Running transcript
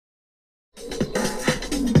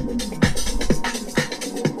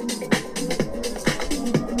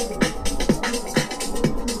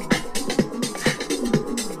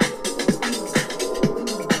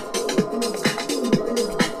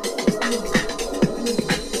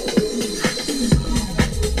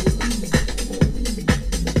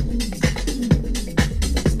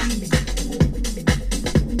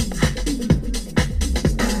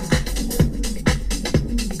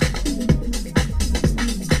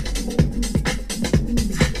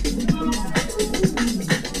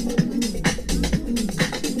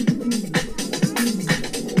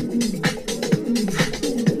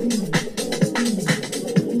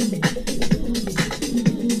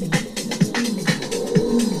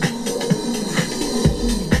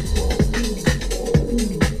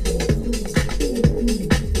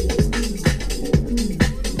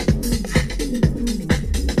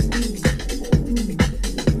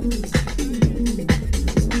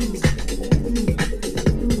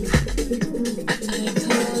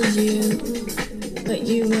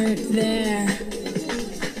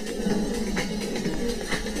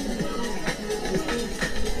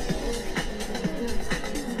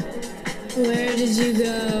Where did you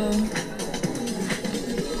go?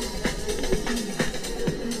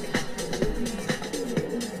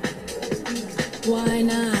 Why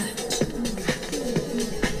not?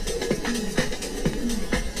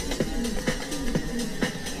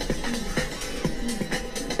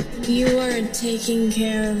 You weren't taking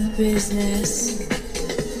care of business.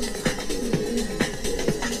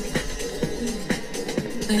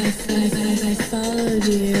 I followed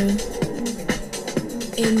you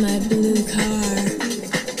in my blue car.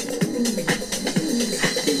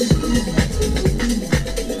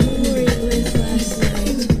 Who were you with last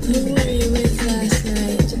night? Who were you with last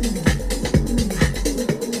night?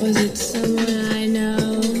 Was it someone I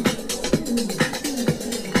know?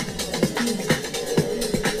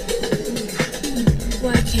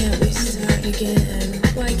 Why can't we start again?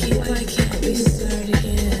 Why can't we start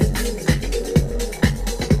again?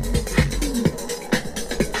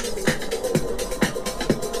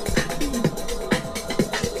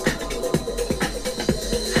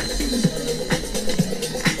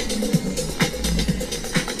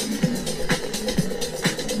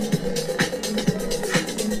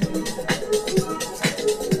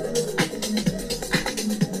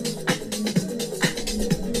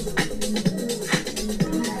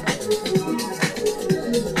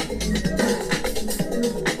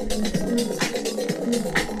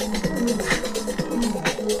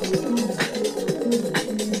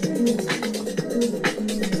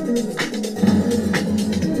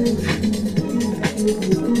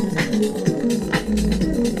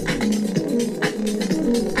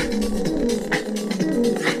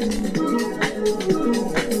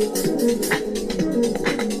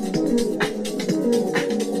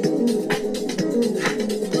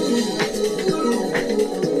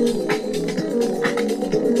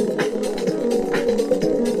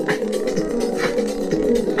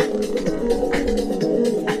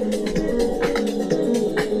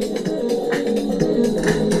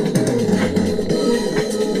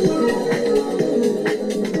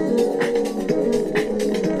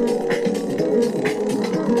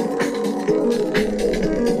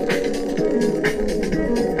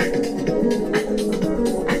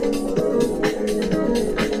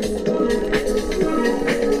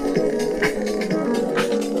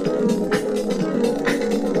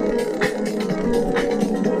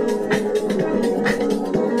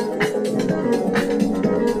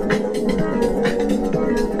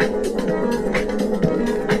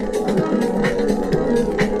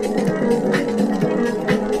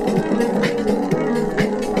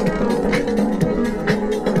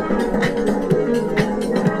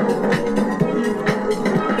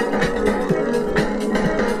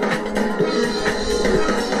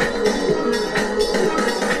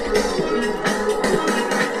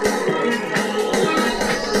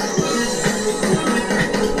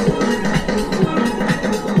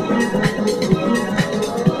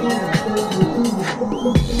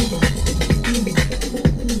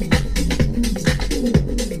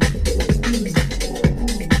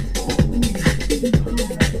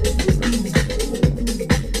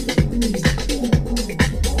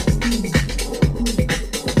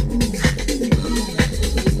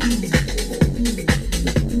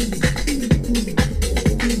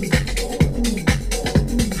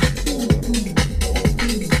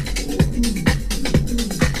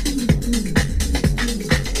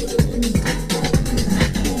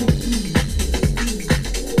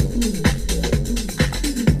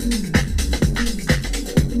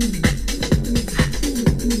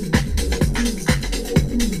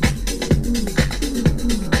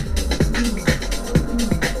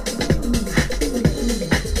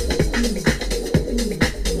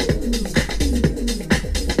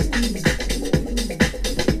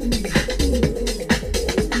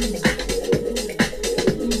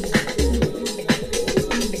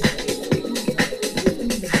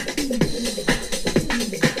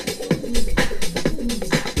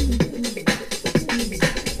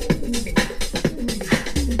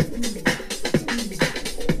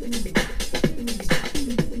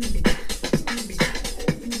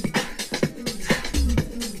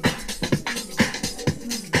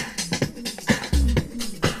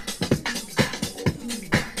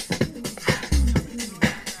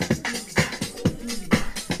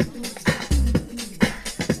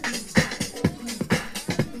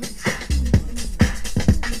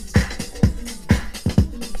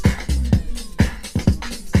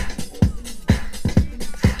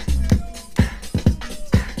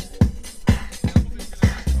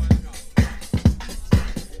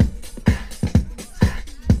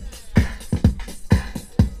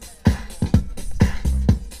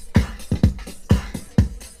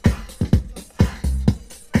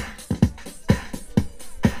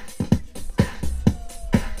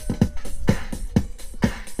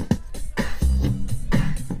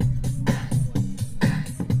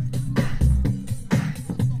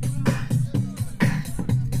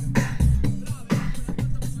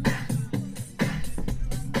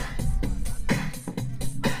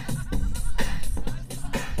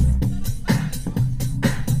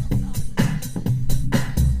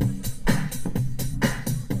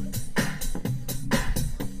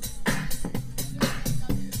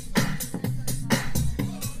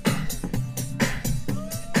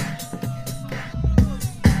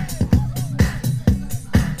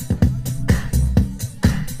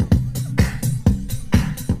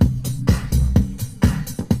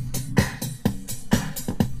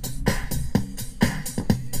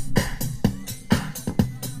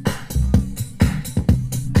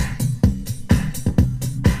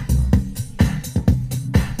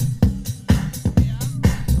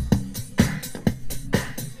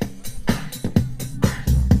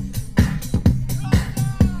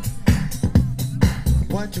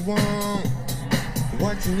 what you want,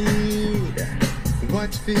 what you need,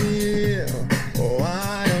 what you feel. Oh,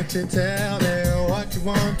 why don't you tell me what you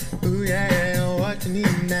want? Ooh yeah, what you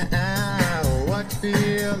need now, what you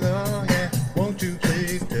feel. Oh yeah, won't you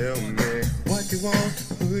please tell me what you want?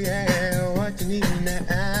 Ooh yeah, what you need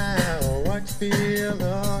now, what you feel.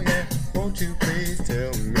 Oh yeah, won't you please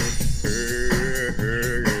tell me?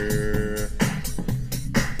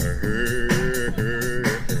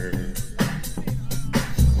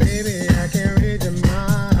 Baby, I can't read your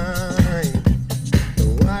mind.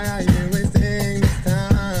 Why are you wasting this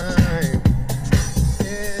time?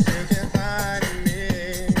 Yes, you can find me.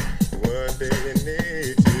 What do you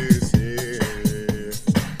need to see?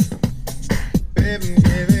 Baby, I'm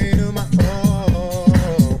giving you my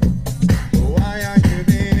all. Why are you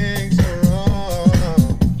being so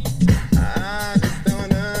wrong? I just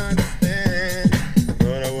don't understand. I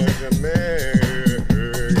thought I was your man.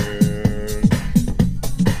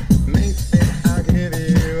 Maybe I'll give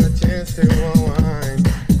you a chance to unwind.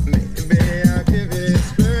 Maybe I'll give you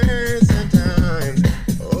space and time.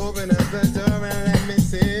 Open up the door and let me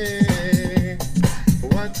see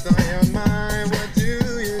what's on your mind. What do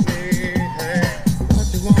you need? Hey, what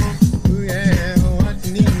you want? Ooh yeah, what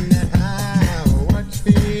you need now? What you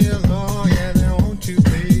feel? Oh yeah, then won't you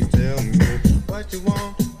please tell me what you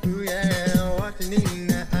want? Ooh yeah, what you need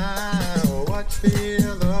now? What you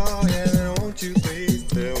feel? Oh yeah, then won't you please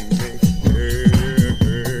tell me?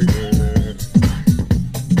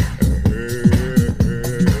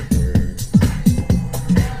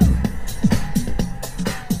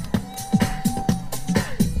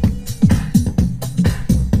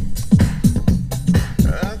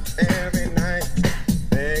 Up every night,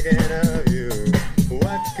 thinking of you.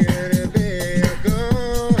 What could it be you're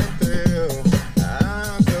going through?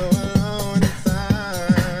 I'm so alone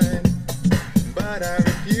inside, but I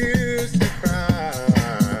refuse to cry.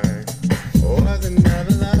 Was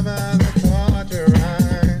another lover that taught you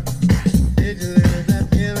right? Did you lose that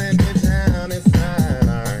feeling deep down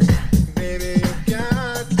inside? Baby, you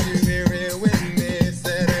got to be real with me.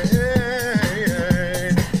 Said,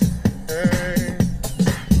 hey, hey.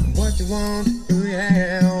 What you want? Ooh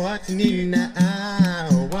yeah, what you need now?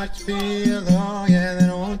 What you feel? Oh yeah, then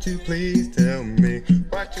won't you please tell me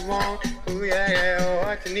what you want? Ooh yeah,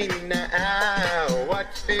 what you need now? What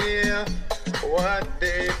you feel? What do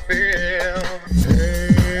you feel?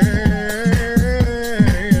 Hey,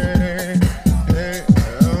 hey,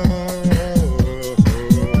 oh.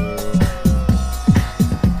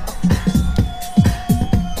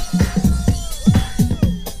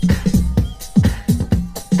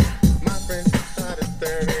 My friends started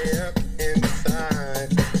stirring up inside.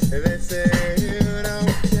 They say you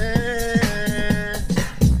don't care.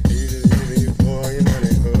 You just use you for your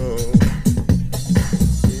money, oh.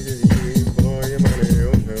 You just use you for your money,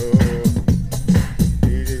 oh no.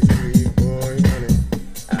 You just use you for your money.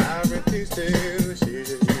 I refuse to. She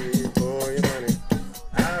just use you for your money.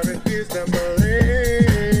 I refuse to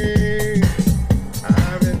believe. I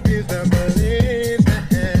refuse to believe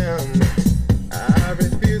them. I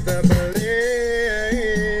refuse to believe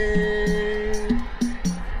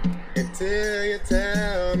until you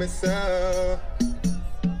tell me so.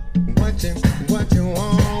 What you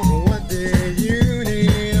want? What do you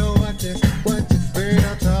need? What you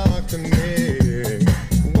feel? Talk to me.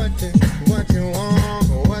 What you want?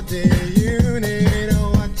 What do you need?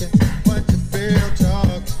 What you feel?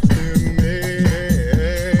 Talk to me.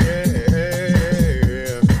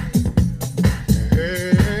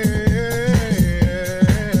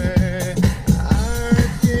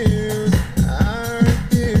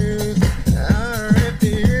 I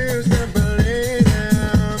refuse to believe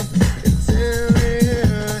them until